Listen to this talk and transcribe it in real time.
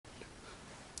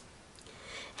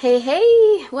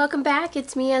Hey, welcome back.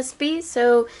 It's me, SB.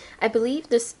 So I believe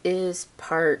this is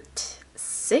part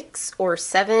 6 or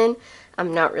 7.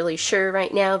 I'm not really sure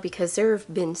right now because there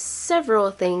have been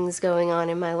several things going on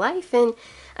in my life and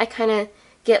I kind of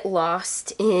get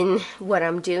lost in what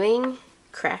I'm doing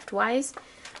craft-wise.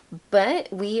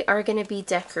 But we are going to be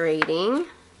decorating.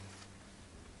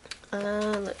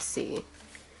 Let's see.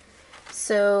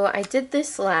 So I did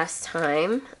this last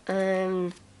time.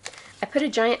 I put a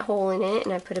giant hole in it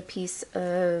and I put a piece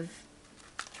of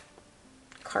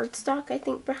cardstock, I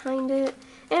think, behind it.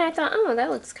 And I thought, oh, that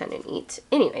looks kind of neat.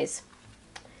 Anyways,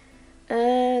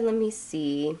 let me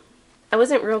see. I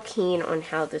wasn't real keen on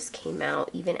how this came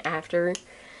out even after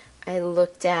I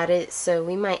looked at it, so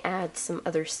we might add some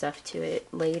other stuff to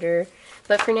it later.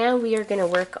 But for now, we are going to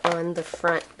work on the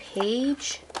front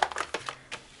page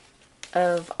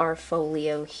of our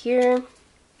folio here.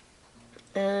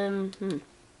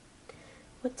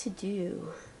 What to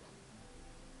do?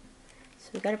 So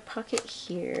we got a pocket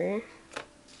here,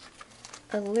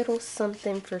 a little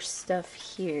something for stuff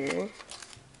here.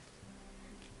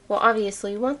 Well,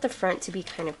 obviously, you want the front to be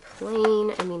kind of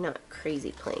plain. I mean, not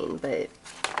crazy plain, but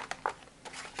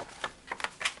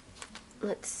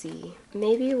let's see.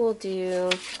 Maybe we'll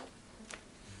do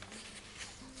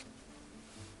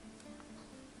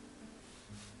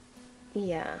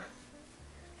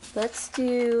let's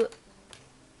do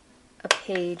a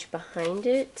page behind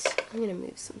it. I'm gonna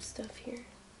move some stuff here.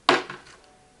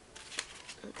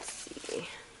 Let's see.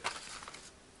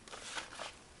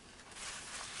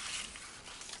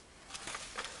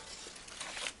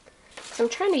 So I'm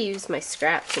trying to use my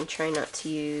scraps and try not to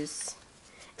use,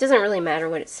 it doesn't really matter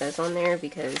what it says on there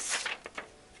because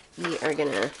we are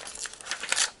gonna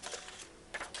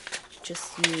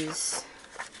just use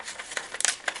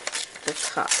the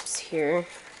tops here.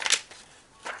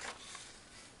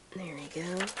 There we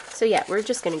go. So yeah, we're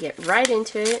just going to get right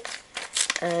into it.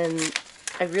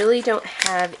 I really don't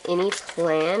have any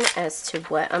plan as to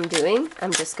what I'm doing.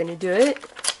 I'm just going to do it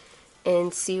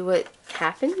and see what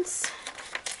happens.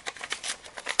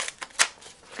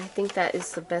 I think that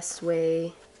is the best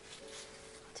way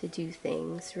to do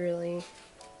things, really.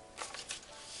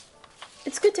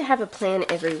 It's good to have a plan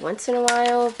every once in a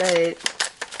while, but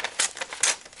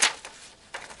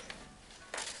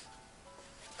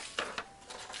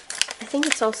I think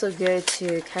it's also good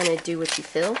to kind of do what you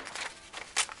feel.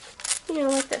 You know,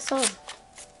 like that song.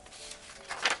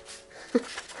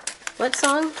 What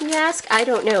song, you ask? I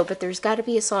don't know, but there's got to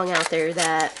be a song out there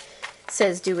that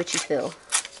says do what you feel.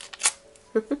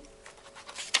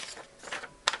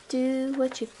 Do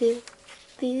what you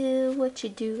feel what you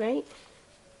do, right?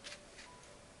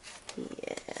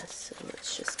 Yeah, so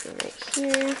let's just go right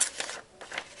here.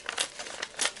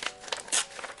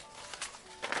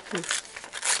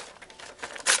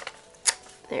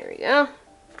 There we go.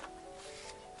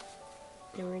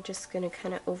 And we're just going to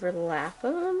kind of overlap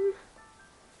them.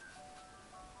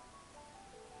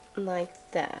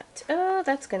 Like that. Oh,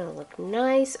 that's going to look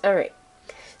nice. Alright.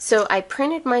 So I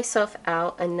printed myself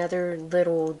out another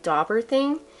little dauber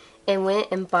thing and went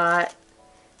and bought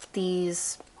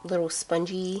these little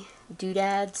spongy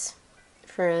doodads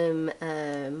from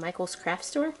Michael's craft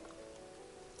store.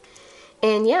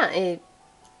 And yeah, it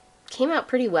came out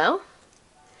pretty well.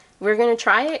 We're going to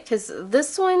try it because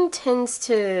this one tends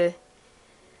to,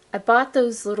 I bought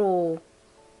those little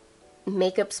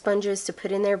makeup sponges to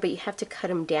put in there, but you have to cut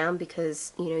them down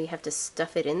because, you know, you have to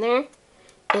stuff it in there.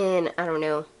 And I don't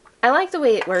know. I like the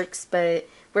way it works, but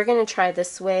we're going to try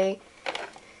this way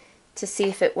to see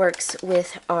if it works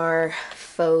with our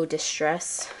faux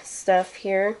distress stuff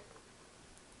here.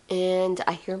 And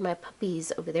I hear my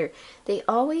puppies over there. They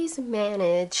always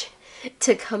manage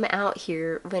to come out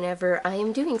here whenever I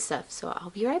am doing stuff, so I'll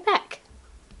be right back.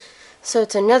 So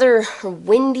it's another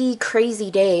windy,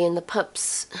 crazy day, and the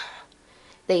pups,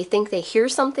 they think they hear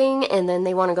something and then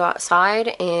they want to go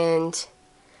outside, and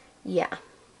yeah,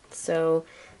 so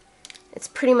it's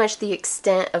pretty much the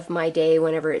extent of my day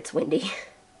whenever it's windy.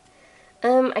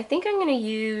 I think I'm going to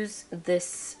use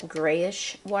this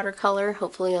grayish watercolor.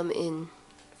 Hopefully I'm in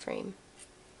frame.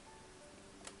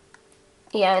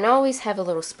 Yeah, and I always have a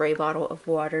little spray bottle of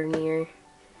water near.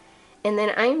 And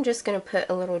then I'm just going to put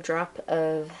a little drop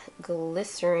of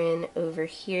glycerin over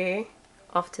here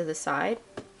off to the side.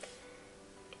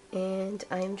 And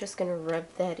I'm just going to rub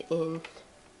that in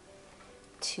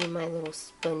to my little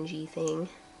spongy thing.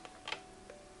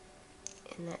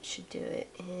 And that should do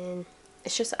it. And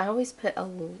it's just, I always put a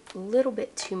little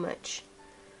bit too much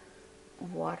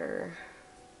water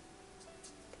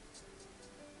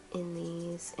in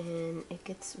these, and it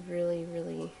gets really,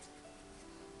 really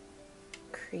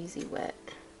crazy wet.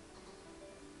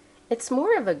 It's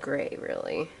more of a gray,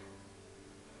 really.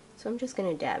 So I'm just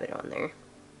gonna dab it on there.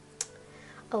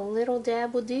 A little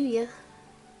dab will do ya.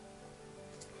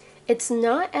 It's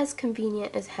not as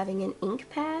convenient as having an ink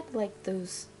pad, like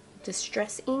those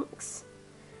distress inks,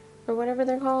 or whatever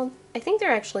they're called. I think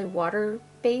they're actually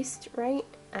water-based, right?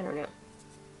 I don't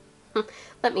know.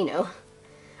 Let me know.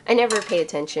 I never pay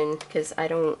attention because I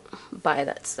don't buy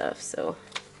that stuff, so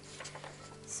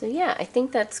yeah, I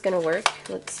think that's gonna work.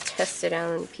 Let's test it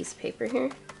out on a piece of paper here.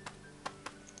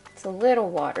 It's a little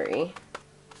watery.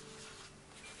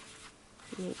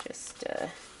 Let me just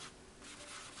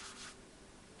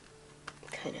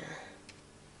kind of...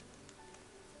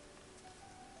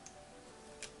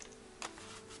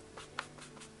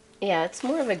 Yeah, it's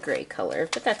more of a gray color,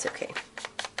 but that's okay.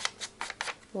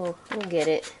 We'll get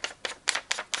it.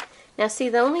 Now see,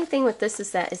 the only thing with this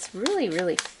is that it's really,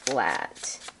 really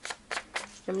flat.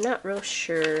 I'm not real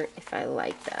sure if I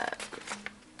like that.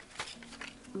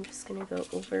 I'm just gonna go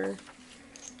over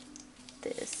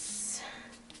this.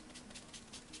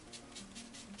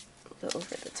 Go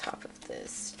over the top of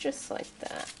this, just like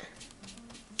that.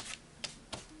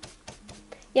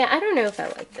 Yeah, I don't know if I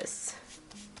like this.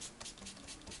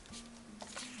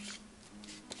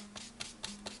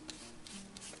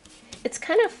 It's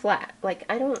kind of flat. Like,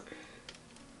 I don't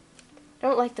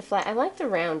like the flat. I like the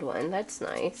round one. That's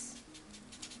nice.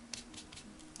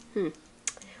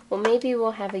 Well, maybe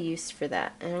we'll have a use for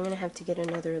that. And I'm going to have to get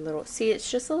another little... See, it's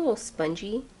just a little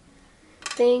spongy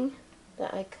thing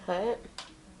that I cut.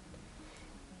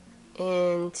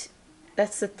 And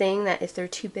that's the thing, that if they're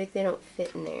too big, they don't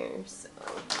fit in there. So.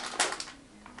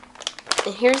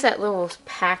 And here's that little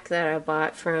pack that I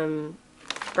bought from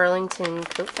Burlington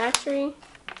Coat Factory.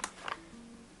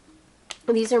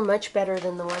 These are much better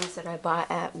than the ones that I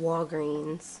bought at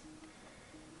Walgreens.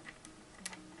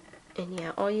 And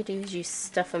yeah, all you do is you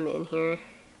stuff them in here.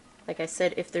 Like I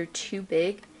said, if they're too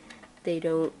big, they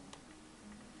don't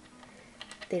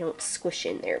squish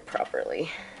in there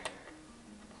properly.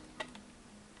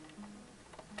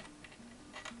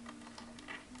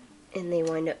 And they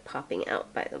wind up popping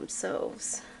out by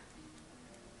themselves.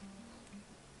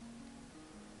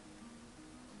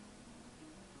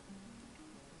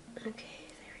 Okay,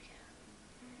 there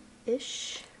we go.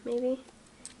 Ish, maybe?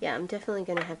 Yeah, I'm definitely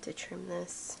gonna have to trim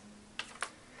this.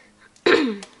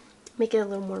 Make it a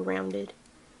little more rounded.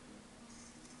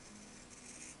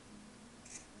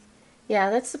 Yeah,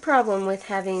 that's the problem with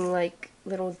having like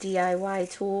little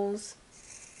DIY tools.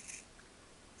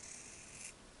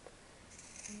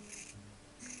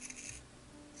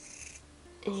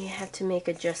 And you have to make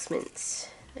adjustments.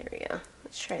 There we go.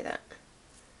 Let's try that.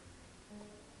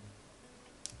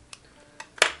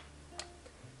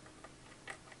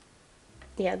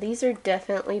 Yeah, these are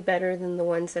definitely better than the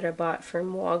ones that I bought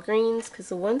from Walgreens, because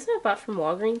the ones that I bought from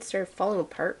Walgreens started falling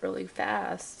apart really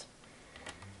fast.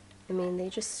 I mean, they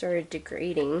just started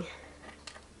degrading.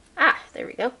 Ah, there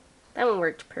we go. That one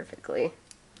worked perfectly.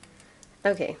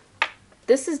 Okay,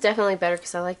 this is definitely better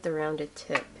because I like the rounded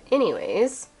tip.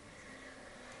 Anyways,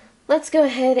 let's go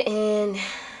ahead and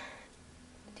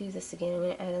do this again. I'm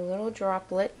going to add a little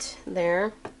droplet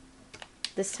there.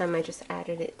 This time I just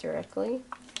added it directly.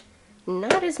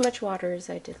 Not as much water as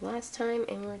I did last time,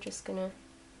 and we're just gonna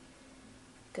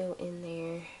go in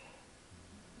there.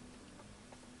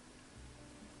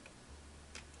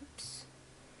 Oops.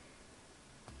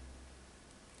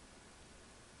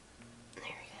 There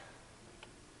we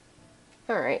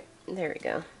go. Alright, there we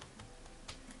go.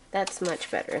 That's much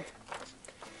better.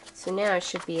 So now I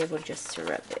should be able just to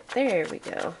rub it. There we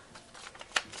go.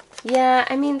 Yeah,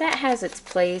 I mean, that has its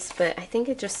place, but I think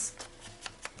it just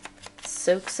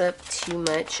soaks up too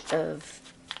much of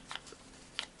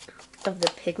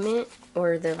the pigment,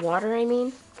 or the water, I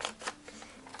mean,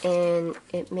 and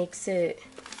it makes it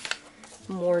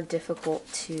more difficult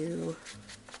to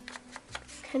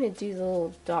kind of do the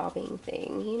little daubing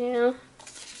thing, you know?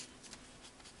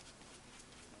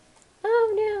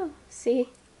 Oh no! See?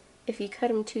 If you cut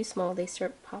them too small, they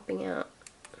start popping out.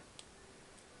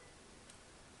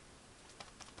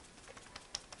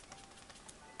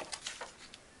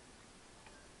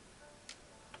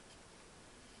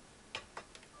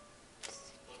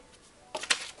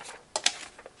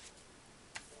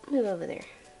 Move over there.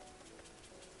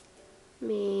 Let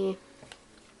me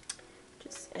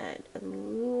just add a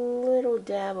little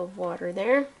dab of water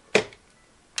there. It's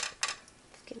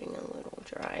getting a little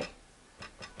dry.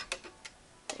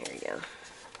 There we go.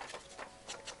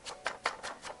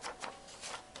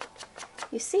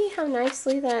 You see how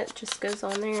nicely that just goes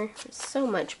on there? It's so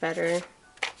much better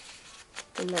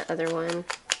than that other one.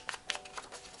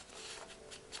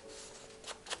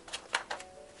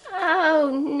 Oh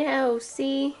no!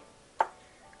 see?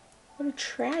 What a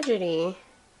tragedy.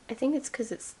 I think it's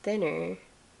because it's thinner.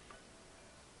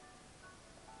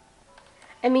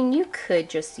 I mean, you could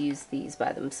just use these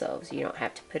by themselves. You don't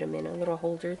have to put them in a little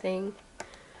holder thing.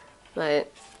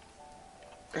 But,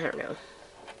 I don't know.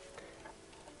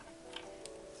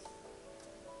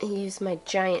 I use my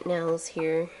giant nails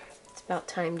here. It's about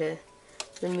time to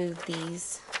remove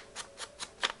these.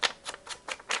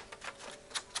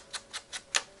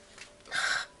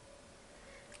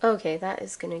 Okay, that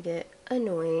is gonna get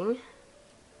annoying.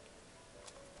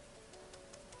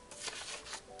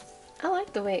 I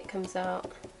like the way it comes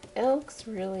out. It looks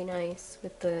really nice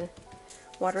with the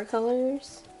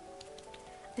watercolors.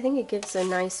 I think it gives a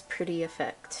nice pretty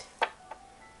effect.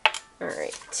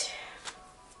 Alright.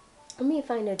 Let me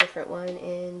find a different one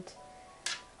and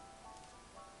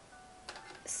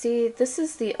see, this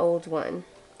is the old one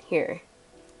here.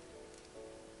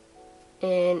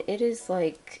 And it is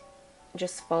like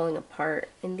just falling apart.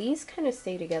 And these kind of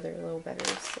stay together a little better,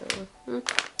 so who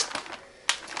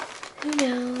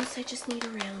knows? I just need a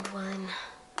round one.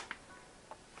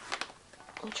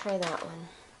 I'll try that one.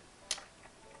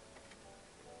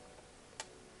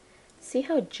 See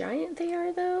how giant they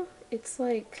are though? It's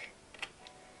like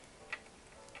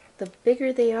the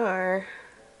bigger they are,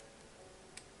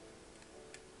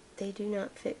 they do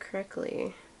not fit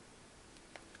correctly.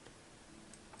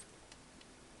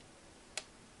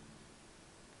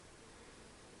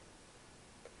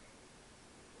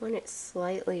 When it's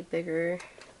slightly bigger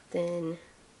than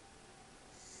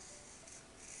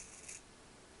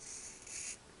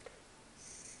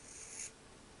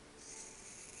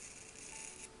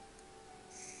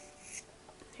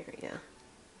there we go.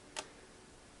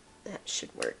 That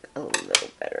should work a little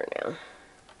better now.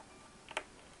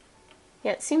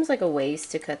 Yeah, it seems like a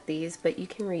waste to cut these, but you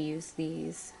can reuse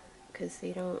these because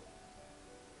they don't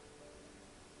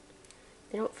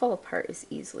fall apart as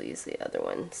easily as the other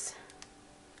ones.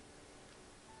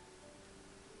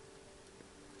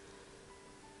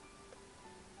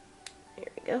 There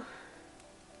we go.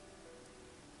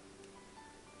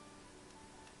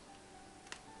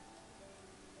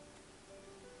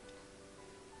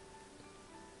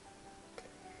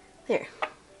 There.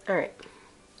 Alright.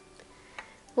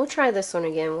 We'll try this one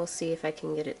again. We'll see if I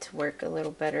can get it to work a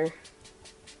little better.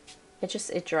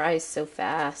 It dries so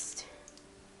fast.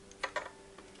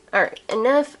 Alright,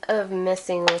 enough of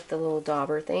messing with the little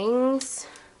dauber things.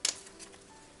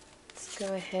 Let's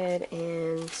go ahead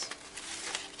and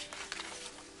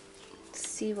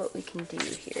see what we can do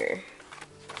here.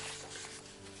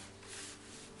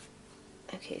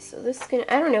 Okay, so this is gonna,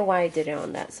 I don't know why I did it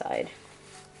on that side.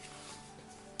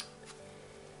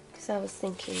 Because I was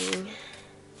thinking,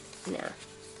 nah.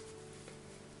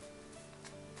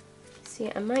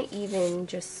 See, I might even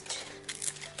just,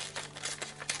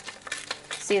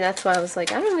 see, that's why I was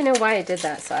like, I don't even know why I did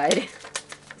that side.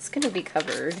 It's gonna be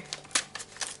covered.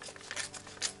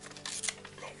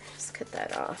 There, just cut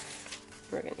that off.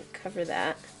 We're gonna cover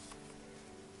that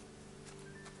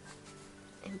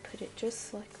and put it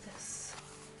just like this.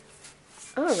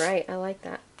 Alright, I like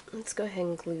that. Let's go ahead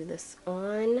and glue this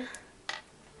on.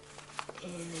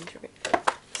 And we're going to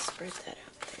spread that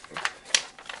out there.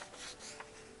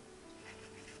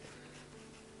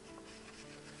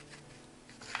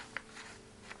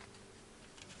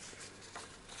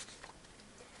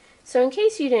 So in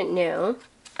case you didn't know,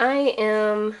 I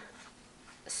am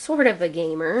sort of a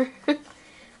gamer,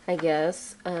 I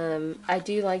guess. I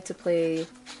do like to play,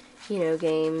 you know,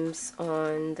 games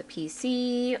on the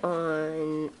PC,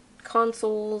 on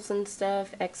consoles and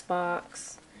stuff,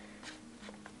 Xbox.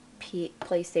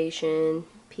 PlayStation,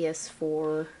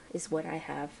 PS4 is what I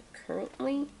have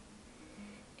currently.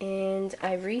 And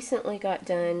I recently got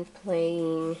done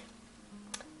playing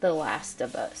The Last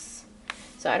of Us.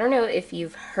 So I don't know if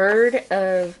you've heard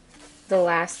of The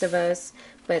Last of Us,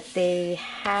 but they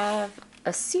have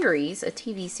a series, a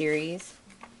TV series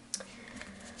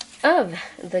of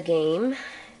the game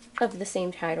of the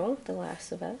same title, The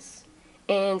Last of Us.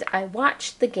 And I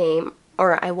watched the game,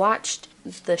 or I watched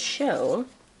the show.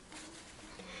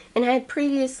 And I had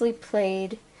previously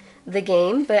played the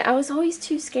game, but I was always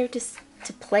too scared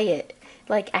to play it.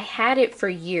 Like, I had it for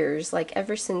years, like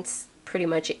ever since pretty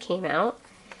much it came out.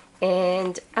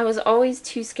 And I was always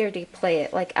too scared to play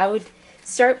it. Like, I would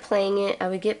start playing it, I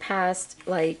would get past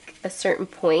like a certain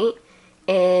point,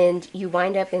 and you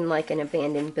wind up in like an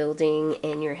abandoned building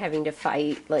and you're having to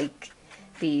fight like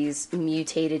these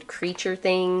mutated creature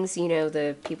things, you know,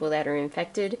 the people that are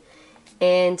infected.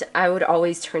 And I would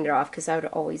always turn it off because I would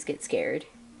always get scared.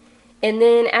 And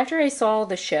then after I saw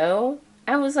the show,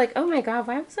 I was like, oh my god,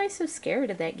 why was I so scared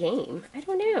of that game? I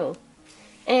don't know.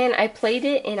 And I played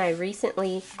it and I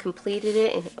recently completed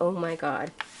it, and oh my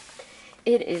god.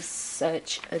 It is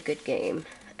such a good game.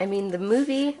 I mean, the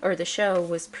movie or the show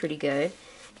was pretty good,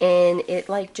 and it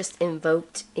like just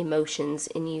invoked emotions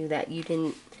in you that you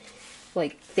didn't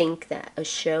like think that a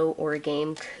show or a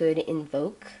game could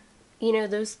invoke, you know,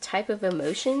 those type of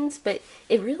emotions. But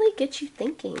it really gets you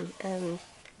thinking,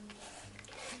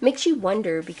 makes you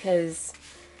wonder, because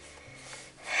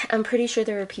I'm pretty sure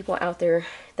there are people out there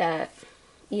that,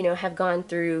 you know, have gone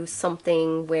through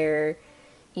something where,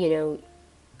 you know,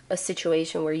 a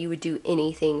situation where you would do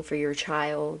anything for your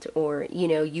child, or, you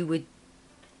know, you would,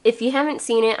 if you haven't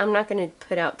seen it, I'm not going to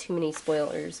put out too many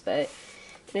spoilers, but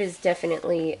it is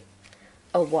definitely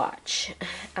a watch.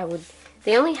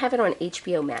 They only have it on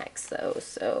HBO Max though,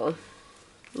 so,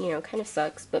 you know, kind of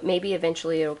sucks, but maybe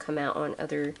eventually it'll come out on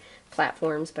other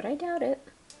platforms, but I doubt it.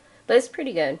 But it's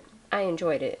pretty good. I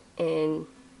enjoyed it, and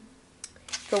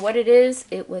for what it is,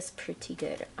 it was pretty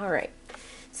good. Alright,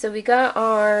 so we got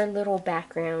our little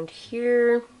background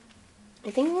here.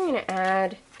 I think we're going to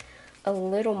add a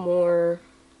little more,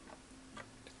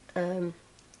 you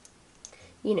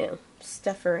know,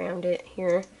 stuff around it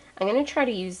here. I'm going to try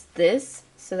to use this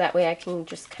so that way I can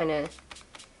just kind of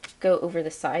go over the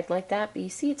side like that. But you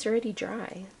see it's already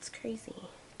dry. It's crazy.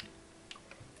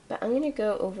 But I'm going to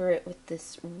go over it with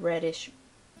this reddish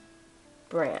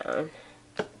brown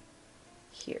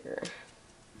here.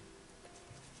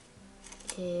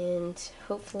 And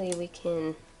hopefully we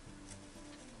can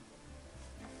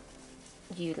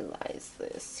utilize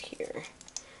this here.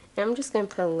 And I'm just going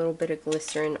to put a little bit of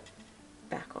glycerin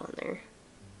back on there,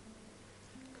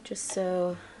 just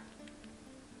so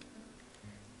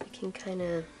I can kind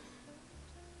of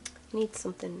need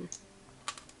something.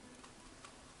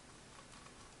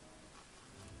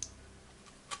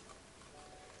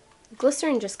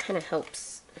 Glycerin just kind of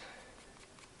helps.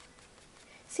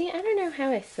 See, I don't know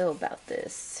how I feel about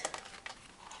this.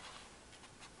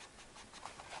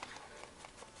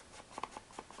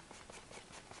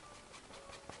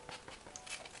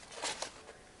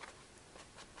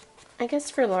 I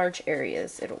guess for large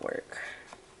areas it'll work.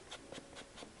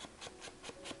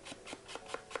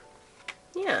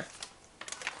 Yeah.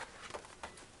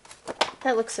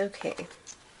 That looks okay.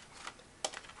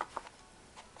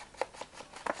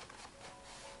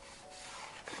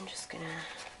 I'm just gonna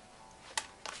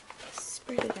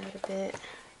spread it out a bit.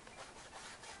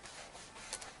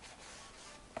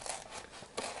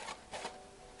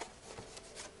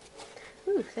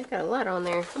 Ooh, that got a lot on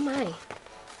there. Oh my.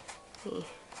 See.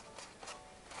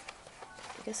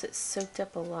 I guess it soaked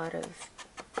up a lot of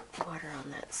water on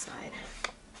that side.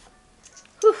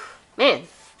 Whew, man,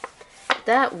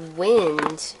 that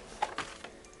wind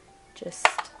just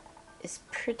is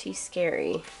pretty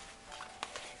scary.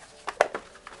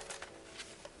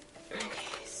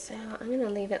 Okay, so I'm gonna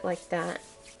leave it like that.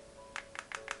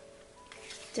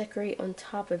 Decorate on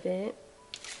top of it.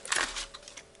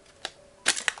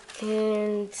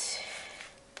 And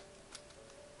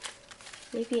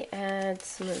maybe add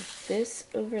some of this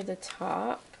over the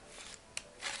top,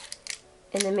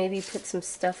 and then maybe put some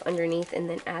stuff underneath and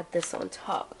then add this on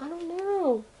top. I don't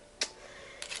know.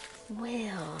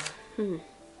 Well,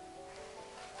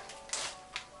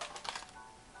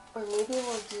 or maybe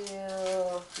we'll do,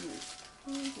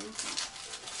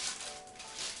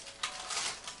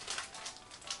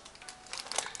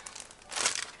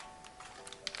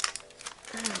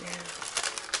 I don't know.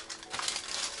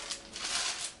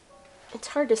 It's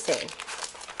hard to say.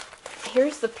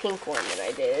 Here's the pink one that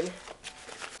I did.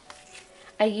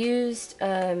 I used,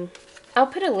 I'll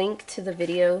put a link to the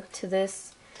video to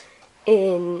this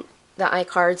in the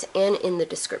iCards and in the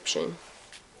description.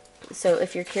 So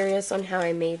if you're curious on how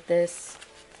I made this,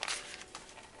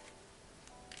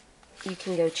 you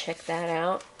can go check that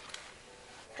out.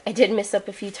 I did mess up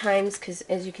a few times because,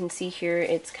 as you can see here,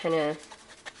 it's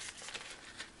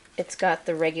got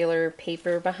the regular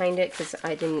paper behind it because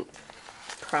I didn't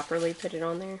properly put it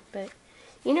on there. But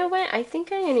you know what? I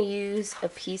think I'm going to use a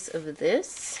piece of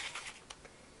this,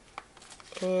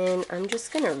 and I'm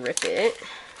just going to rip it.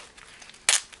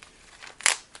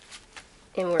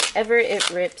 And wherever it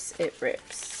rips, it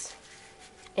rips.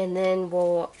 And then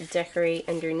we'll decorate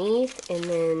underneath, and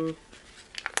then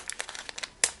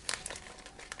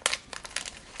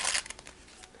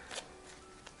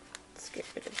let's get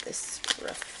rid of this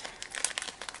rough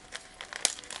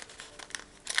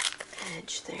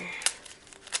edge there.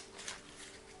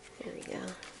 There we go.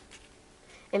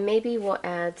 And maybe we'll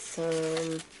add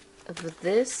some of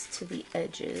this to the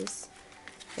edges,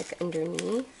 like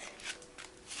underneath.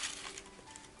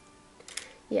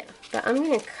 Yeah, but I'm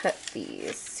going to cut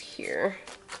these here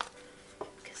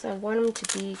because because I want them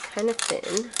to be kind of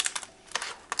thin.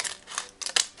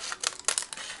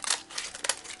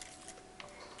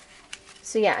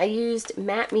 So yeah, I used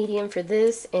matte medium for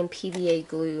this and PVA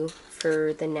glue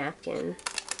for the napkin.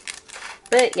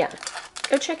 But yeah,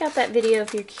 go check out that video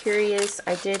if you're curious.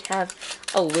 I did have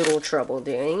a little trouble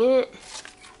doing it,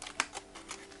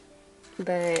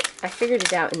 but I figured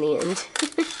it out in the end.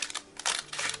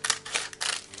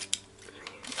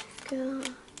 There we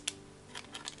go.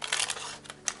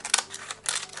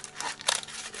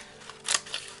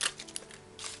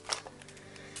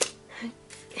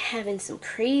 Having some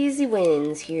crazy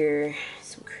winds here.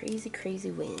 Some crazy,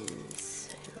 crazy winds.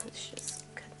 Let's just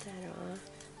cut that off.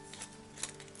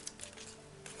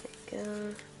 There we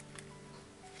go.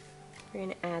 We're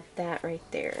going to add that right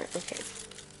there. Okay.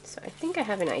 So I think I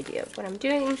have an idea of what I'm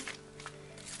doing.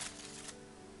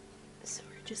 So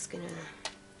we're just going to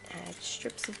add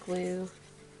strips of glue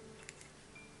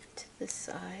to this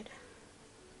side.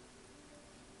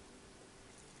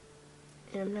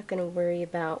 And I'm not going to worry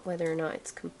about whether or not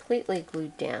it's completely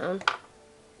glued down.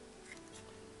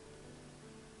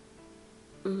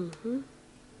 There we go.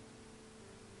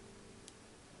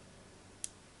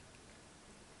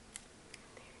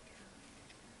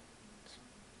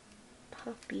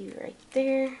 Pop you right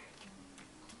there.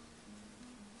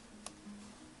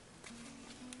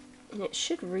 And it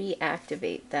should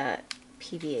reactivate that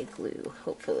PVA glue,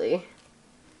 hopefully.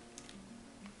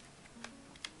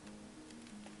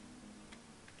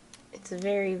 It's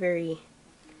very, very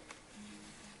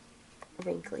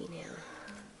wrinkly now.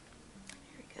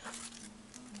 There we go.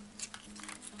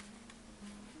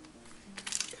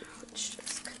 Let's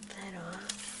just cut that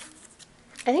off.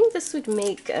 I think this would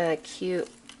make a cute,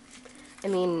 I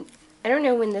mean, I don't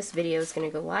know when this video is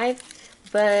going to go live,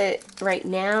 but right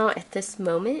now, at this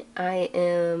moment,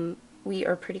 we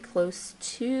are pretty close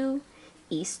to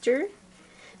Easter.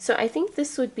 So I think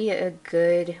this would be a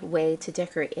good way to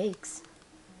decorate eggs.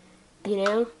 You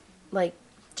know, like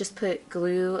just put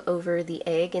glue over the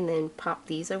egg and then pop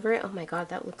these over it. Oh my god,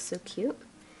 that looks so cute.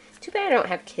 Too bad I don't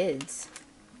have kids,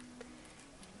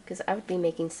 because I would be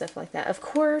making stuff like that. Of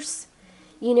course,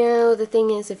 you know, the thing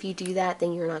is, if you do that,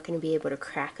 then you're not going to be able to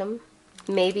crack them.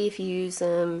 Maybe if you use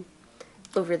them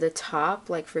over the top,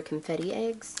 like for confetti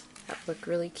eggs, that would look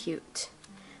really cute.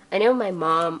 I know my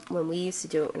mom, when we used to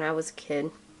do it when I was a kid,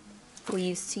 we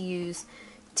used to use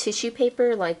tissue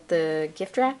paper, like the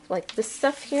gift wrap, like this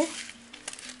stuff here,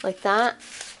 like that,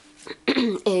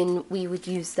 and we would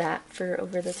use that for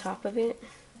over the top of it,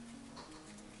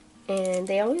 and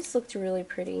they always looked really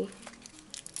pretty.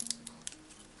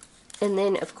 And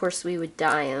then of course we would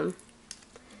dye them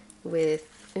with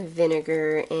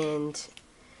vinegar and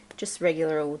just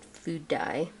regular old food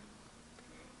dye,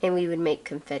 and we would make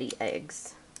confetti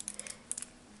eggs.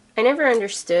 I never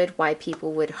understood why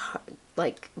people would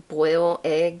like boil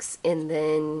eggs and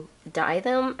then dye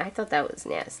them. I thought that was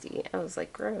nasty. I was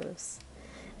like, gross.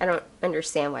 I don't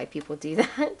understand why people do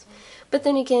that. But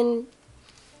then again,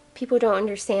 people don't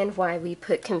understand why we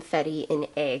put confetti in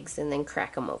eggs and then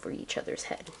crack them over each other's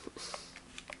head.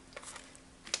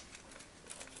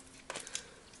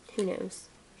 Who knows?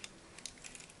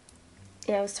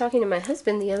 Yeah, I was talking to my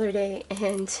husband the other day,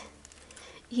 and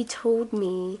he told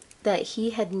me that he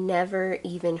had never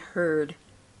even heard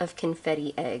of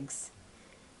confetti eggs.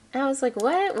 And I was like,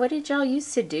 what? What did y'all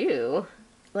used to do?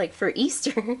 Like for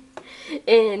Easter?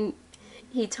 And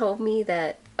he told me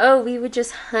that, oh, we would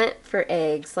just hunt for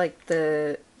eggs, like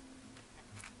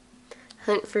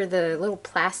hunt for the little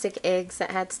plastic eggs that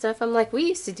had stuff. I'm like, we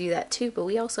used to do that too, but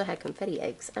we also had confetti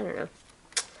eggs. I don't know.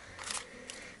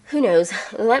 Who knows?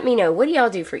 Let me know. What do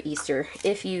y'all do for Easter,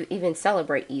 if you even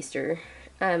celebrate Easter?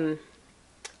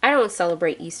 I don't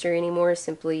celebrate Easter anymore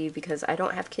simply because I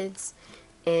don't have kids,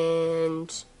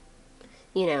 and,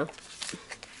 you know,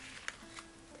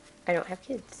 I don't have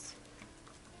kids.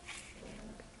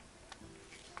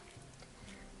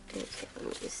 Okay,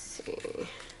 let me see.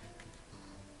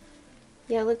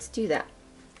 Yeah, let's do that.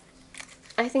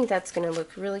 I think that's going to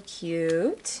look really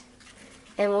cute,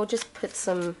 and we'll just put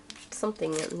something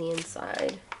on the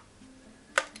inside.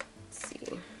 Let's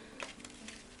see.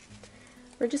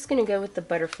 We're just going to go with the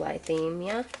butterfly theme,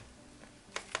 yeah?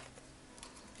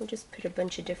 We'll just put a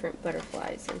bunch of different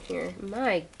butterflies in here.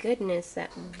 My goodness,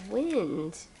 that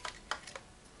wind.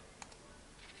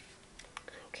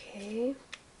 Okay.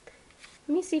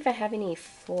 Let me see if I have any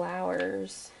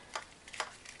flowers.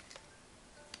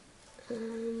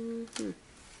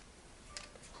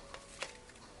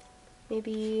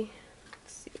 Maybe,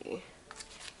 let's see.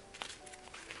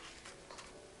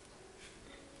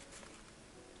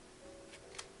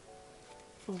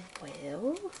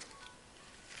 Well,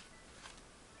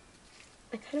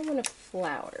 I kind of want a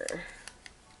flower.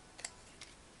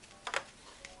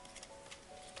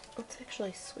 Let's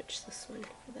actually switch this one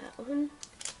for that one.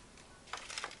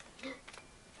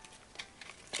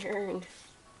 Turn.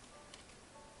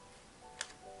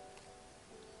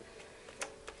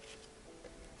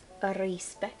 A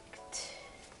respect.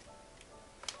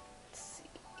 Let's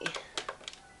see.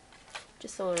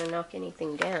 Just don't want to knock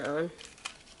anything down.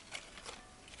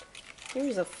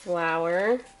 Here's a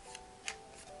flower.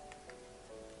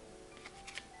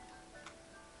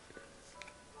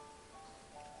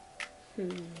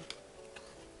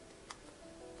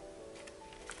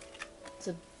 It's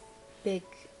a big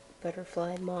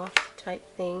butterfly moth type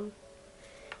thing.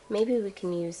 Maybe we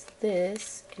can use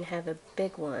this and have a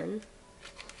big one.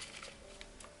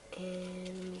 And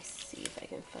let me see if I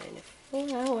can find a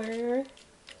flower.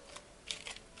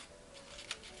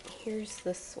 Here's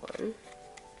this one.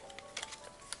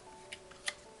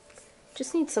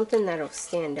 Just need something that'll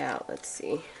stand out. Let's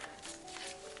see.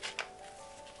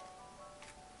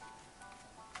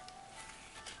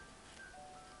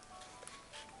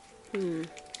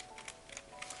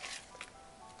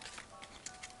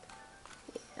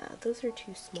 Yeah, those are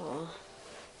too small.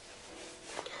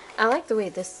 I like the way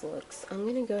this looks. I'm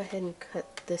gonna go ahead and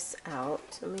cut this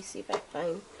out. Let me see if I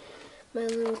find my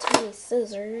little tiny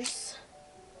scissors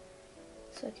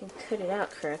so I can cut it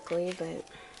out correctly, but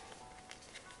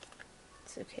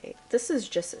it's okay. This is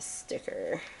just a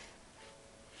sticker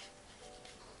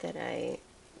that I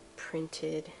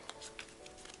printed.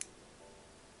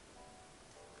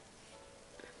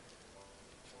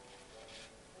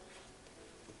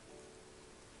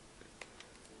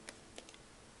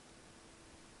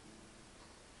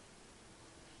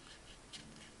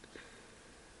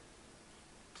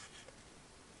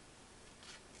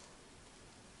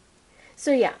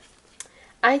 So yeah,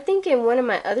 I think in one of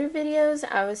my other videos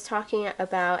I was talking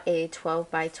about a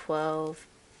 12 by 12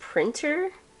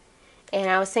 printer, and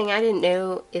I was saying I didn't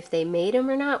know if they made them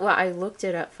or not. Well, I looked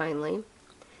it up finally,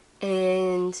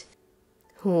 and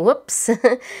whoops.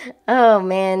 Oh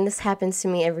man, this happens to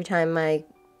me every time my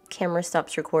camera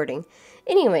stops recording.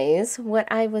 Anyways, what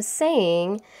I was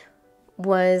saying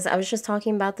was I was just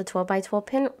talking about the 12 by 12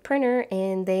 printer,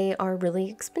 and they are really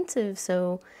expensive,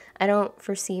 so I don't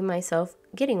foresee myself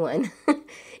getting one.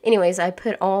 Anyways, I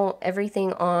put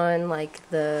everything on, like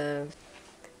the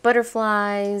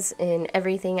butterflies and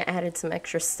everything. I added some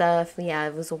extra stuff. Yeah,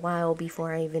 it was a while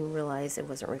before I even realized it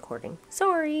wasn't recording.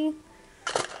 Sorry.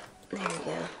 There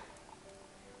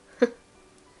we go.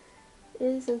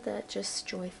 Isn't that just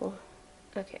joyful?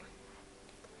 Okay.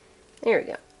 There we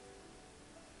go.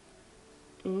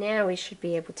 Now we should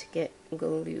be able to get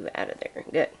glue out of there.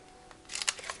 Good.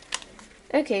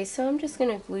 Okay, so I'm just going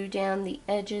to glue down the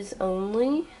edges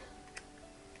only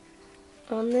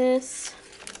on this.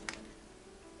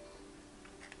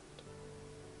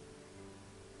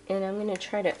 And I'm going to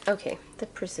try to... Okay, the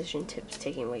precision tip's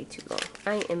taking way too long.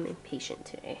 I am impatient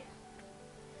today.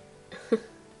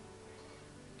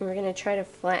 We're going to try to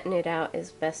flatten it out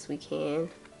as best we can.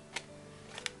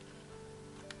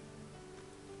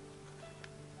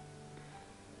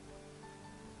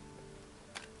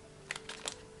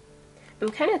 I'm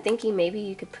kind of thinking maybe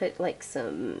you could put like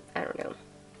some, I don't know,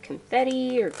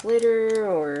 confetti or glitter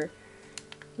or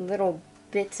little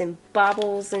bits and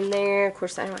bobbles in there. Of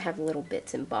course, I don't have little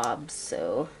bits and bobs,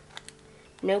 so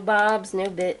no bobs,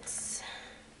 no bits.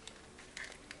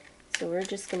 So we're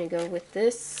just going to go with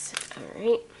this.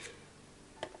 Alright.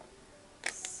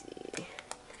 Let's see. I'm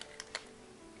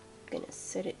going to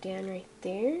set it down right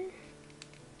there.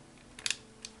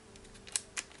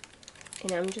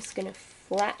 And I'm just going to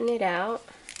flatten it out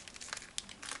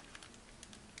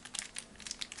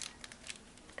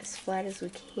as flat as we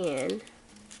can.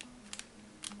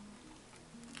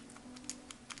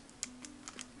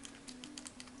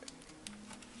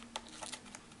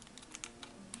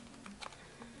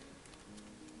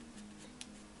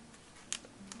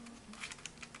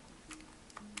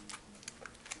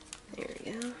 There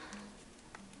we go.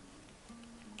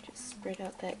 Just spread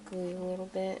out that glue a little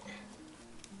bit.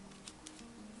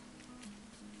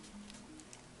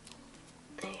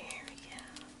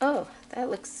 Oh, that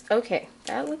looks okay.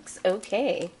 That looks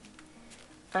okay.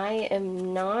 I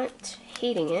am not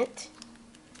hating it.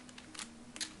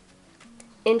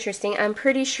 Interesting. I'm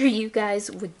pretty sure you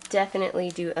guys would definitely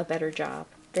do a better job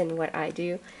than what I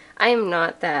do. I am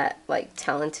not that, like,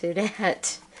 talented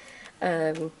at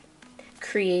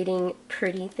creating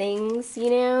pretty things,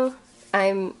 you know?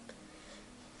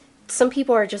 Some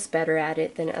people are just better at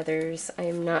it than others. I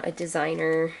am not a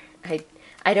designer.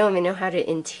 I don't even know how to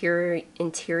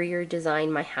interior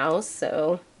design my house,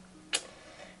 so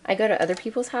I go to other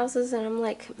people's houses and I'm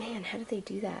like, man, how did they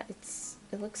do that?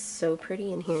 It looks so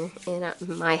pretty in here, and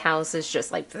my house is just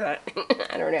like that.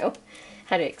 I don't know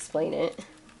how to explain it.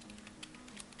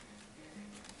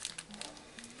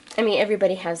 I mean,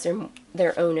 everybody has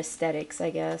their own aesthetics, I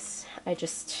guess. Like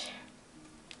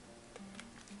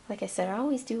I said, I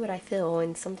always do what I feel,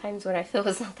 and sometimes what I feel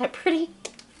is not that pretty.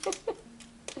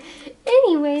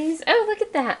 Anyways, oh, look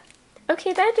at that.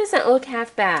 Okay, that doesn't look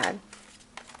half bad.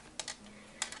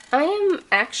 I am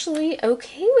actually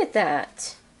okay with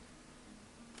that.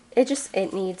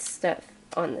 It needs stuff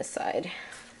on this side.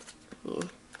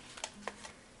 Let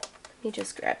me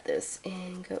just grab this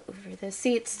and go over this.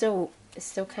 See, it's still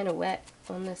kind of wet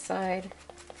on this side.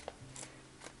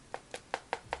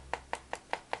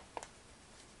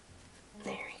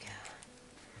 There we go.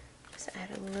 Just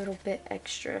add a little bit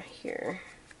extra here,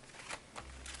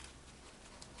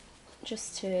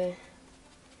 just to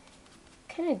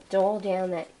kind of dull down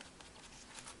that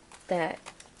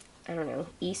I don't know,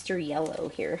 Easter yellow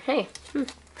here. Hey,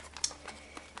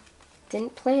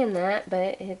 didn't plan that,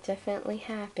 but it definitely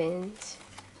happened.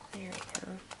 There we go.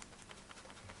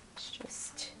 Let's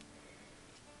just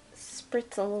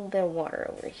spritz a little bit of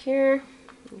water over here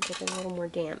and get it a little more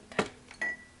damp.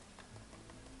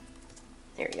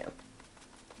 There we go.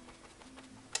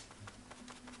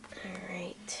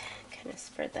 Alright, kind of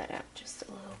spread that out just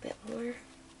a little bit more.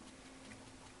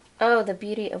 Oh, the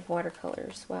beauty of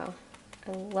watercolors. Wow,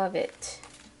 I love it.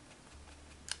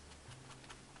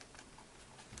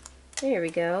 There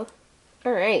we go.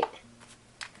 Alright.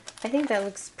 I think that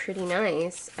looks pretty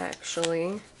nice,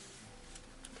 actually.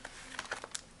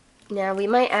 Now, we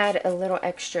might add a little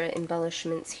extra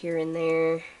embellishments here and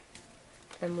there.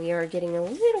 And we are getting a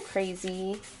little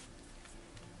crazy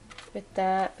with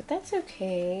that, but that's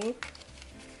okay.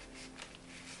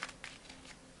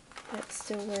 That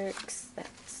still works. That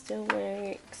still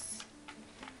works.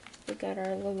 We got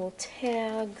our little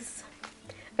tags.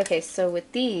 Okay, so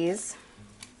with these,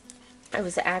 I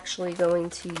was actually going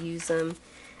to use them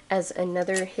as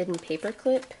another hidden paper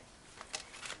clip,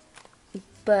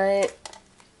 but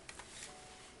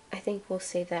I think we'll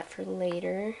save that for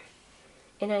later.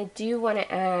 And I do want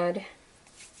to add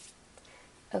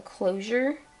a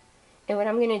closure, and what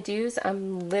I'm going to do is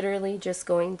I'm literally just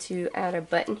going to add a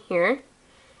button here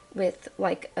with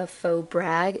like a faux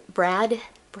brad.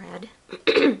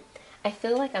 I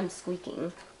feel like I'm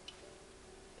squeaking.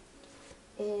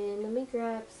 And let me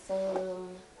grab some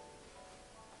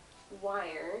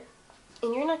wire.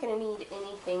 And you're not going to need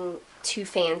anything too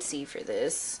fancy for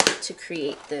this, to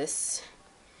create this.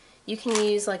 You can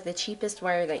use like the cheapest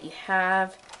wire that you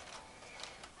have.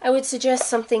 I would suggest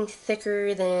something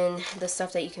thicker than the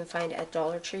stuff that you can find at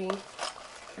Dollar Tree.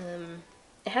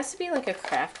 It has to be like a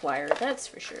craft wire, that's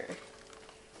for sure.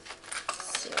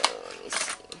 So, let me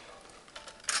see.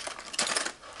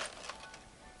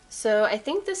 So I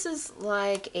think this is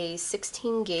like a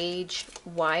 16 gauge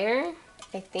wire,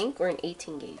 I think, or an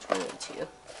 18 gauge, one of the two.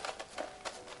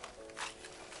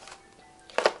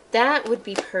 That would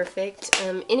be perfect.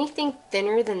 Anything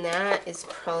thinner than that is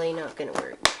probably not going to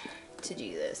work to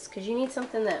do this, because you need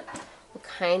something that will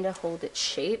kind of hold its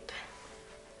shape.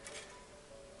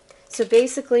 So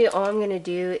basically all I'm going to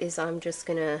do is I'm just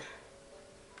going to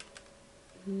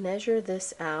measure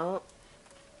this out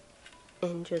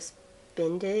and just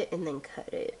bend it and then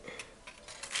cut it.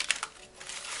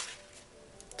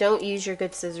 Don't use your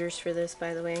good scissors for this,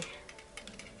 by the way.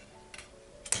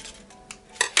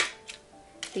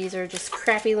 These are just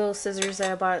crappy little scissors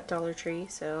that I bought at Dollar Tree,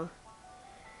 so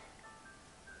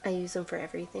I use them for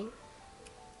everything.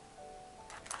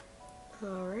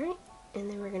 Alright, and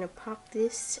then we're going to pop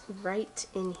this right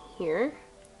in here,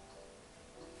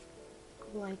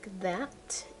 like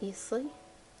that, easily.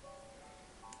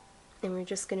 And we're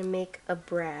just going to make a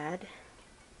brad.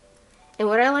 And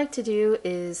what I like to do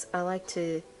is I like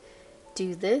to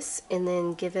do this and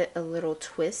then give it a little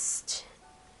twist.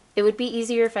 It would be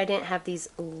easier if I didn't have these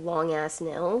long ass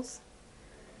nails,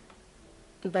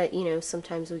 but you know,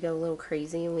 sometimes we go a little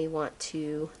crazy and we want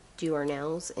to do our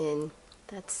nails, and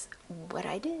that's what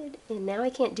I did, and now I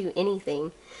can't do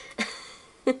anything.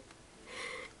 It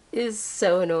is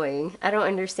so annoying. I don't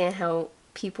understand how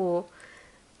people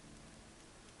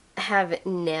have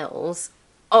nails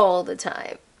all the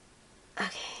time.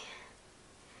 Okay,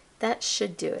 that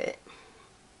should do it.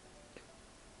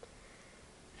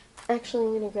 Actually,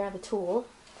 I'm going to grab a tool.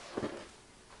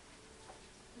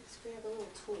 Let's grab a little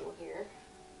tool here.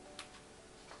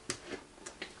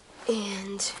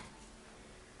 And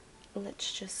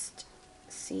let's just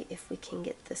see if we can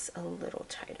get this a little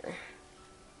tighter.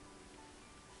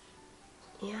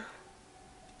 Yeah.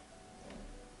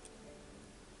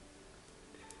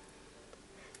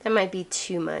 That might be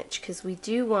too much because we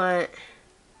do want,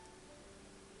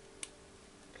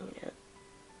 you know,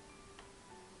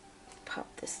 pop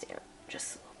this down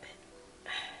just a little bit.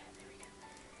 There we go.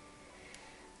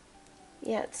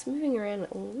 Yeah, it's moving around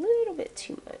a little bit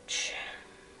too much.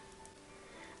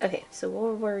 Okay, so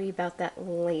we'll worry about that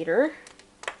later.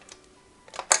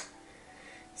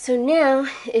 So now,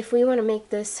 if we want to make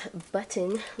this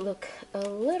button look a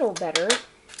little better,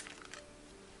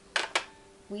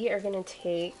 we are going to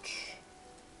take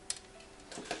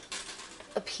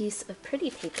a piece of pretty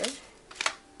paper,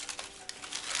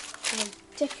 a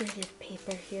decorative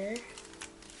paper here,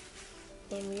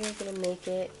 and we are going to make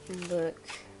it look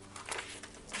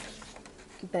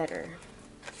better.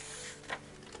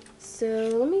 So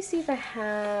let me see if I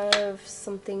have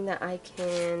something that I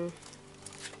can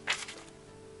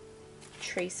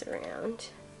trace around.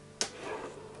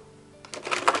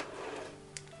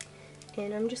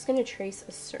 And I'm just going to trace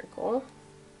a circle.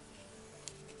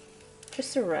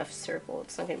 Just a rough circle.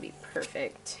 It's not going to be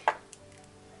perfect.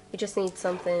 We just need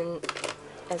something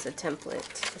as a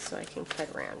template so I can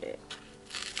cut around it.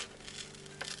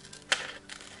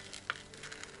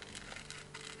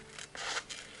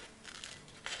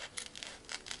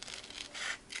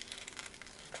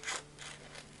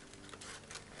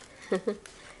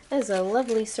 That's a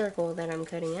lovely circle that I'm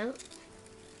cutting out.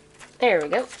 There we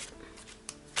go.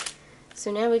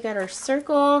 So now we got our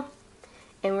circle,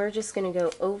 and we're just going to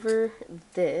go over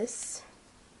this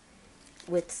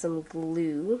with some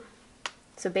glue.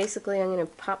 So basically I'm going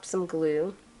to pop some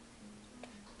glue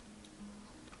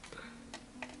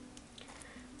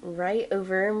right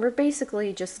over, and we're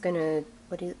basically just going to,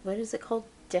 what is it called?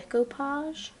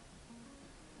 Decoupage?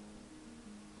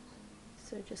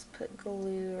 So just put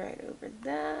glue right over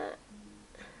that.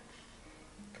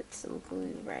 Put some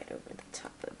glue right over the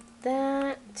top of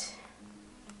that.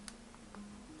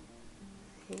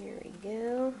 Here we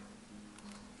go.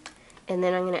 And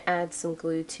then I'm going to add some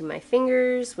glue to my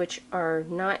fingers, which are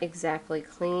not exactly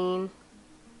clean,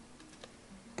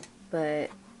 but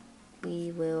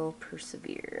we will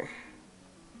persevere.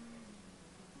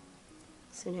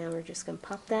 So now we're just going to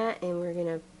pop that, and we're going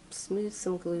to smooth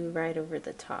some glue right over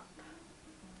the top.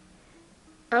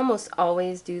 I almost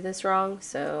always do this wrong,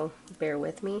 so bear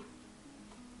with me.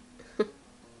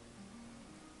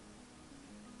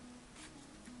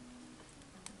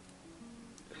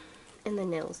 And the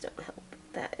nails don't help,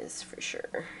 that is for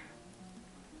sure.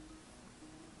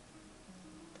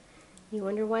 You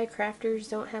wonder why crafters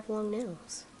don't have long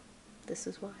nails? This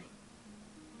is why.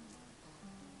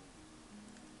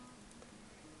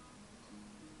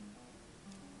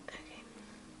 Okay.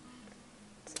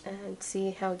 Let's add,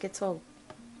 see how it gets all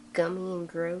gummy and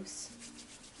gross?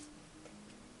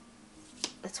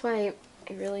 That's why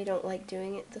I really don't like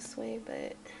doing it this way,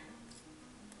 but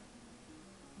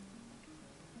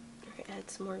add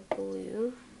some more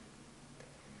glue.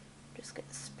 I'm just going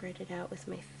to spread it out with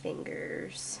my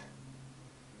fingers.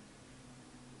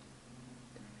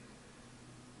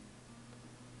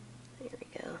 There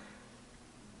we go.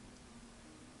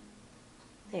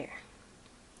 There.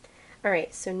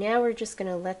 Alright, so now we're just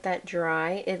going to let that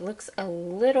dry. It looks a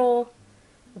little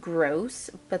gross,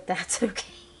 but that's okay.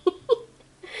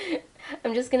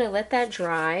 I'm just going to let that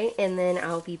dry, and then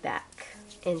I'll be back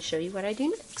and show you what I do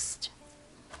next.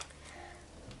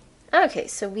 Okay,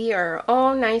 so we are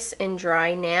all nice and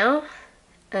dry now.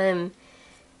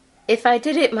 If I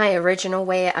did it my original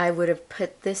way, I would have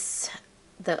put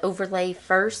the overlay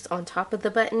first on top of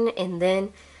the button and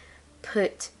then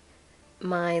put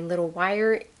my little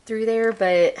wire through there,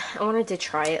 but I wanted to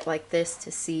try it like this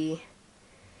to see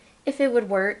if it would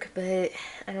work, but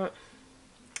I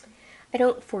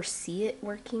don't foresee it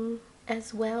working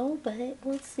as well, but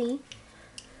we'll see.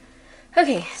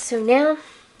 Okay, so now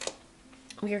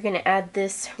we are going to add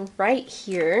this right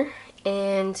here,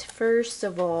 and first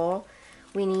of all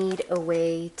we need a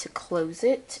way to close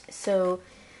it. So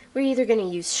we're either going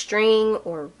to use string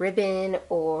or ribbon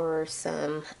or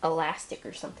some elastic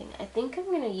or something. I think I'm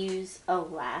going to use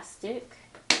elastic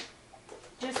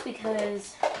just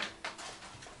because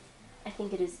I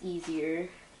think it is easier,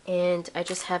 and I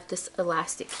just have this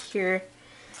elastic here.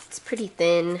 It's pretty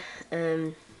thin,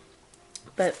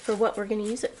 but for what we're going to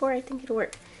use it for, I think it'll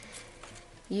work.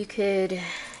 You could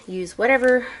use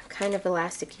whatever kind of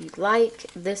elastic you'd like.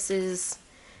 This is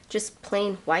just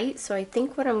plain white, so I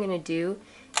think what I'm going to do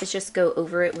is just go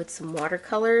over it with some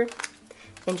watercolor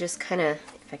and just kind of,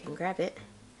 if I can grab it,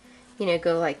 you know,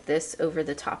 go like this over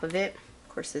the top of it. Of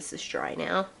course, this is dry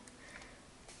now.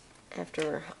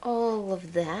 After all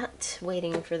of that,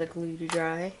 waiting for the glue to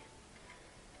dry.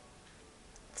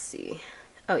 Let's see.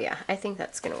 Oh yeah, I think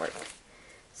that's going to work.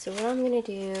 So what I'm going to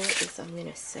do is I'm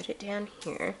going to set it down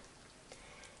here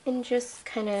and just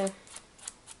kind of,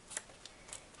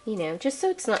 you know, just so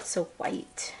it's not so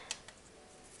white.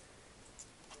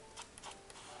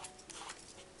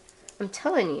 I'm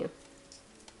telling you,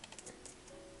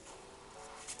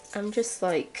 I'm just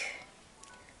like,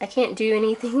 I can't do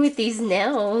anything with these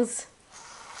nails.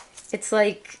 It's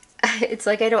like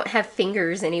I don't have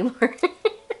fingers anymore.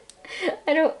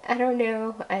 I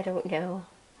don't know.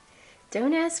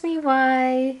 Don't ask me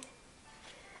why.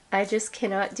 I just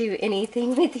cannot do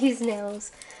anything with these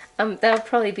nails. That'll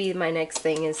probably be my next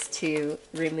thing, is to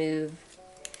remove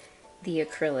the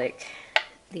acrylic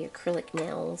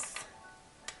nails.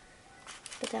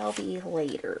 But that'll be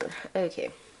later.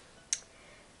 Okay.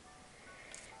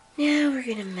 Now we're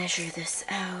gonna measure this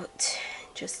out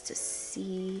just to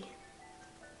see.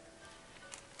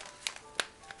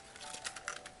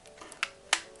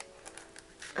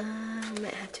 I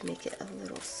might have to make it a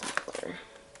little smaller.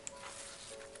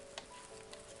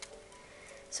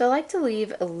 So I like to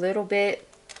leave a little bit,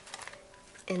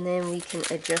 and then we can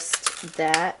adjust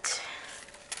that.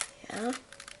 Yeah.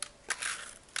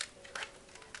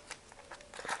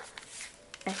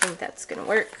 I think that's gonna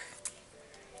work.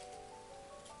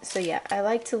 So yeah, I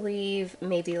like to leave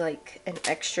maybe like an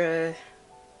extra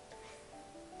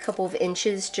couple of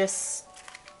inches just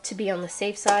to be on the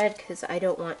safe side, because I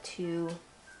don't want to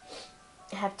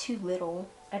have too little.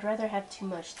 I'd rather have too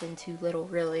much than too little,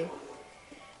 really.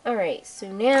 Alright,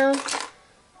 so now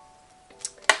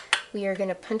we are going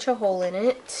to punch a hole in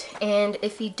it, and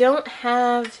if you don't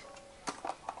have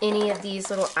any of these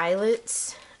little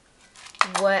eyelets,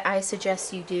 what I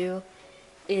suggest you do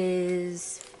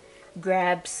is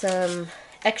grab some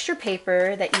extra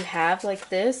paper that you have like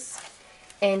this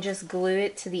and just glue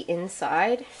it to the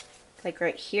inside, like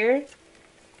right here,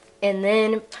 and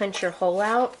then punch your hole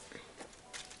out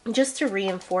just to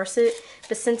reinforce it.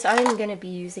 But since I'm going to be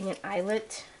using an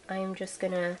eyelet, I'm just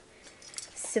going to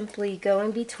simply go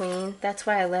in between. That's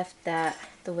why I left that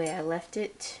the way I left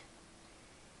it.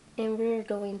 And we're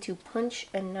going to punch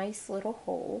a nice little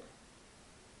hole,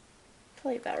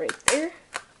 probably about right there.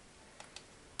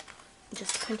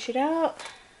 Just punch it out.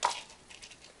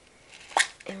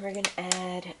 And we're going to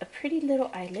add a pretty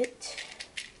little eyelet.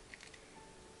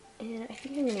 And I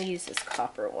think I'm going to use this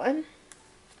copper one.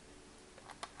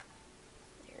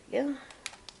 There we go.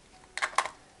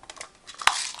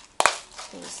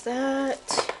 Close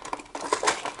that.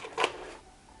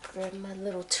 Grab my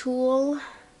little tool.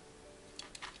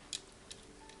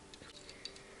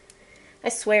 I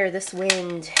swear this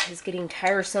wind is getting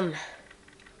tiresome.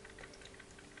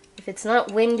 If it's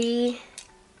not windy,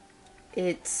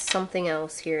 it's something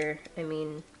else here. I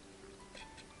mean,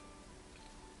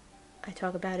 I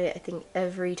talk about it, I think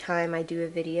every time I do a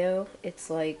video. It's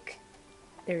like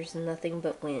there's nothing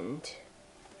but wind.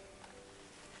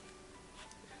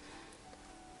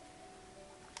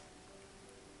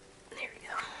 There we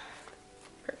go.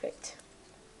 Perfect.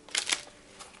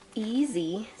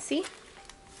 Easy. See?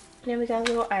 Now we got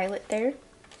a little eyelet there.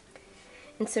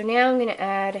 And so now I'm going to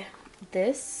add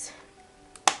this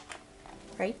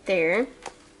right there.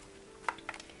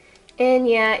 And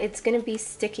yeah, it's going to be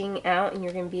sticking out and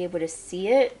you're going to be able to see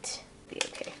it. Be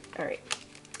okay. Alright.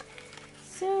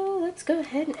 So let's go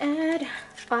ahead and add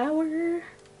our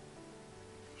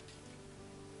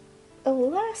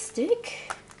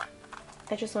elastic.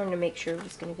 I just wanted to make sure it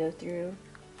was going to go through.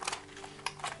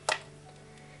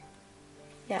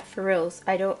 Yeah, for reals,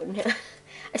 I don't know.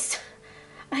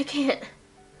 I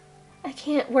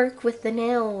can't work with the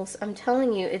nails. I'm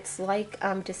telling you, it's like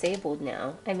I'm disabled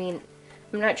now. I mean,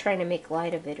 I'm not trying to make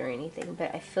light of it or anything,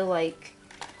 but I feel like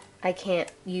I can't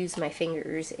use my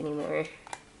fingers anymore.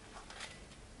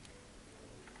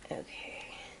 Okay,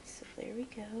 so there we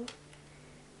go.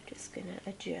 Just gonna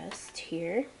adjust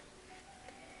here.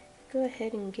 Go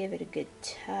ahead and give it a good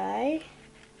tie.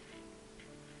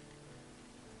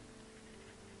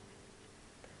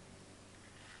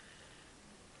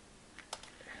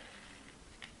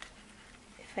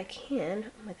 If I can,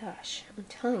 oh my gosh, I'm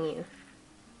telling you.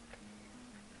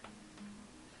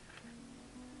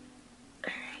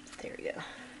 Alright, there we go.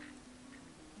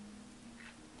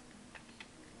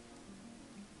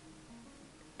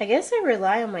 I guess I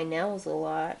rely on my nails a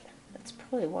lot. That's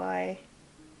probably why.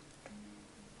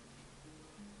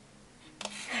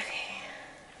 Okay.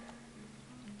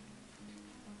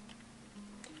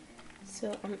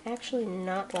 So I'm actually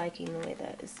not liking the way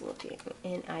that is looking,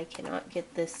 and I cannot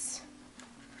get this.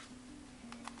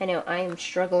 I know, I am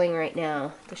struggling right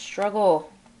now. The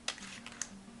struggle.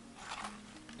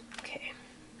 Okay.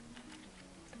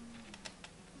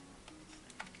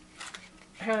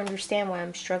 I don't understand why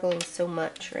I'm struggling so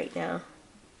much right now.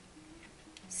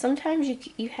 Sometimes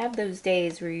you have those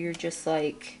days where you're just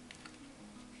like,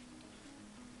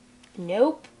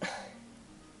 nope.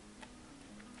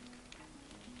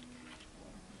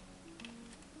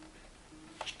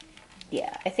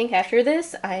 Yeah, I think after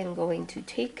this, I am going to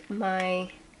take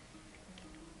my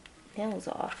nails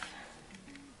off.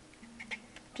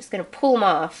 Just gonna pull them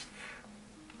off.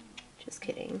 Just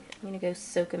kidding. I'm gonna go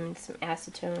soak them in some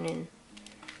acetone and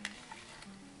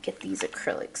get these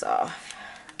acrylics off.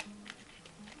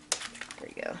 There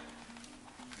we go.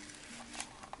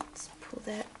 Let's pull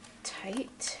that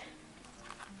tight.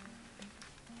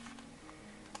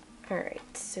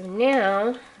 Alright, so now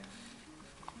I'm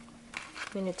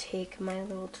going to take my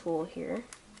little tool here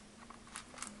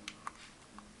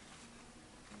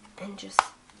and just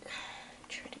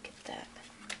try to get that.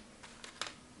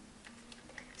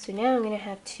 So now I'm going to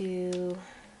have to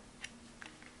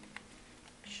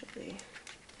actually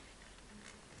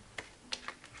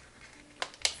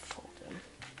fold them.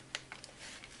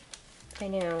 I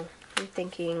know, you're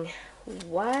thinking,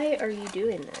 why are you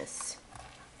doing this?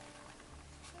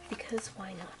 Because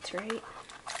why not, right?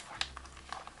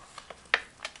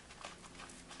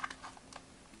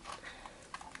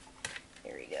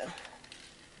 There we go.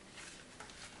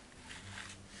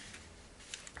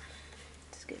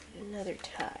 Let's give it another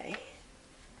tie.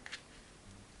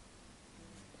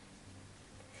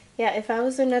 Yeah, if I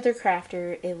was another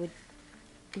crafter,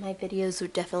 my videos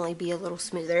would definitely be a little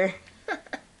smoother.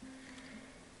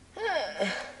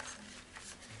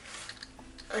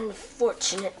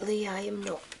 Unfortunately, I am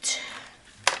not.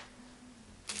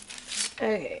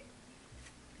 Okay.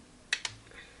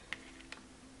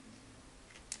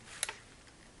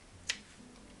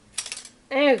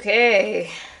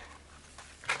 Okay.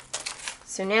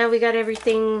 So now we got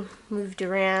everything moved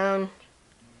around.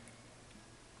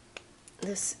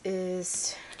 This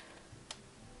is...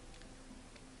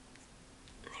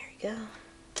 There we go.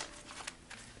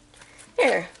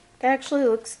 There. That actually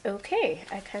looks okay.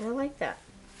 I kind of like that.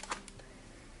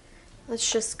 Let's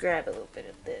just grab a little bit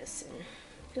of this and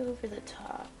go over the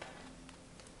top.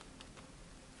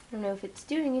 I don't know if it's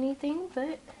doing anything,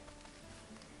 but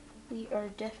we are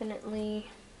definitely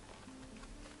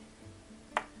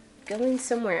going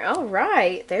somewhere. All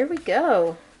right, there we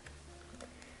go.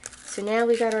 So now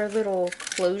we got our little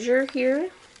closure here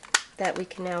that we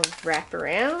can now wrap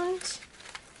around.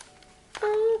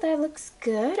 Oh, that looks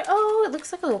good. Oh, it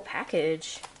looks like a little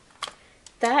package.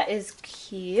 That is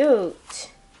cute.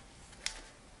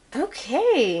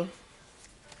 Okay.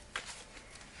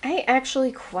 I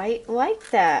actually quite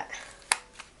like that.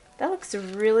 That looks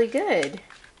really good.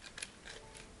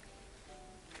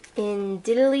 And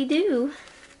diddly do.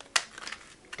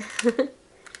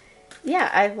 Yeah,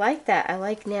 I like that. I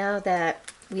like now that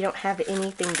we don't have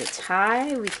anything to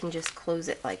tie. We can just close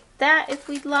it like that if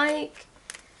we'd like.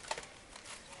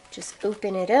 Just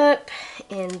open it up.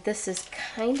 And this is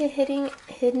kind of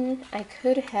hidden. I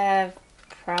could have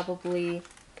probably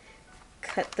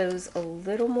cut those a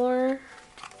little more.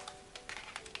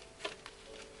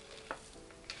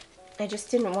 I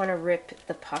just didn't want to rip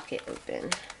the pocket open.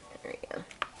 There we go.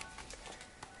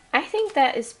 I think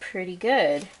that is pretty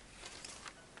good.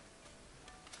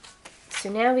 So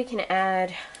now we can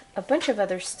add a bunch of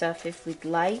other stuff if we'd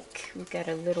like. We've got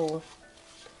a little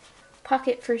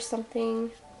pocket for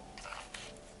something to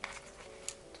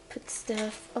put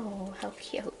stuff. Oh, how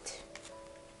cute.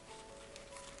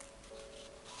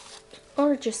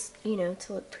 Or just, you know,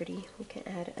 to look pretty, we can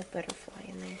add a butterfly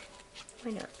in there.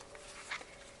 Why not?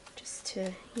 Just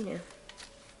to, you know.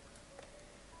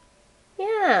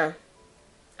 Yeah,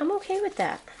 I'm okay with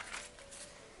that.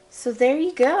 So there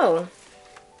you go.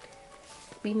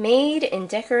 We made and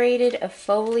decorated a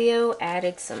folio,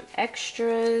 added some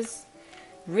extras.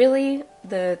 Really,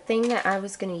 the thing that I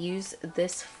was going to use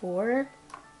this for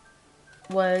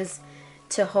was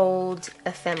to hold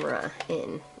ephemera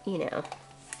in, you know.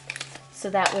 So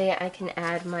that way I can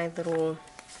add my little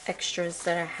extras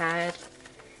that I had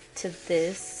to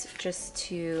this just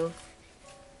to,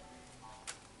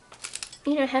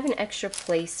 you know, have an extra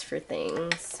place for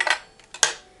things.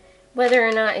 Whether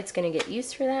or not it's going to get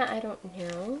used for that, I don't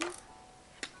know.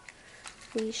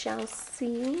 We shall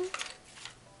see.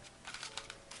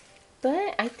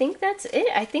 But I think that's it.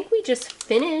 I think we just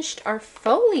finished our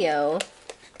folio.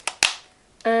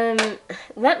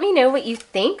 Let me know what you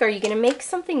think. Are you going to make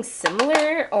something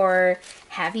similar, or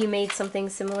have you made something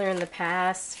similar in the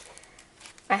past?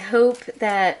 I hope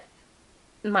that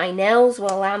my nails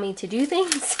will allow me to do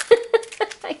things.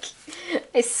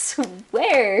 I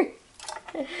swear.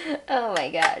 Oh my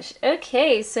gosh.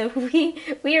 Okay, so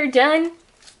we are done.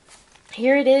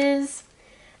 here it is.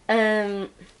 I'm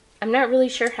not really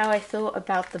sure how I feel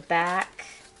about the back.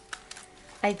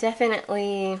 I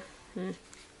definitely, I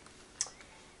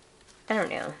don't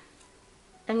know.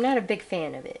 I'm not a big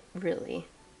fan of it, really.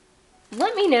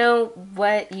 Let me know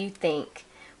what you think.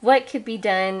 What could be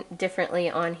done differently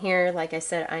on here? Like I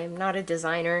said, I am not a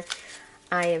designer.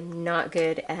 I am not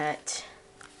good at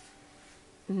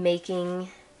making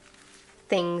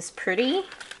things pretty,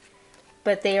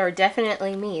 but they are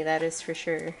definitely me, that is for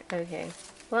sure. Okay.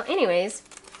 Well, anyways,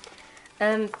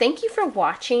 thank you for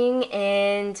watching,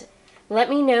 and let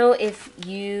me know if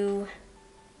you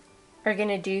are going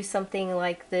to do something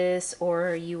like this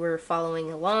or you were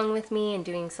following along with me and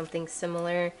doing something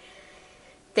similar.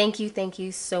 Thank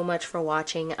you so much for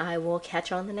watching. I will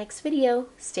catch you on the next video.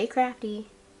 Stay crafty.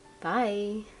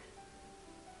 Bye.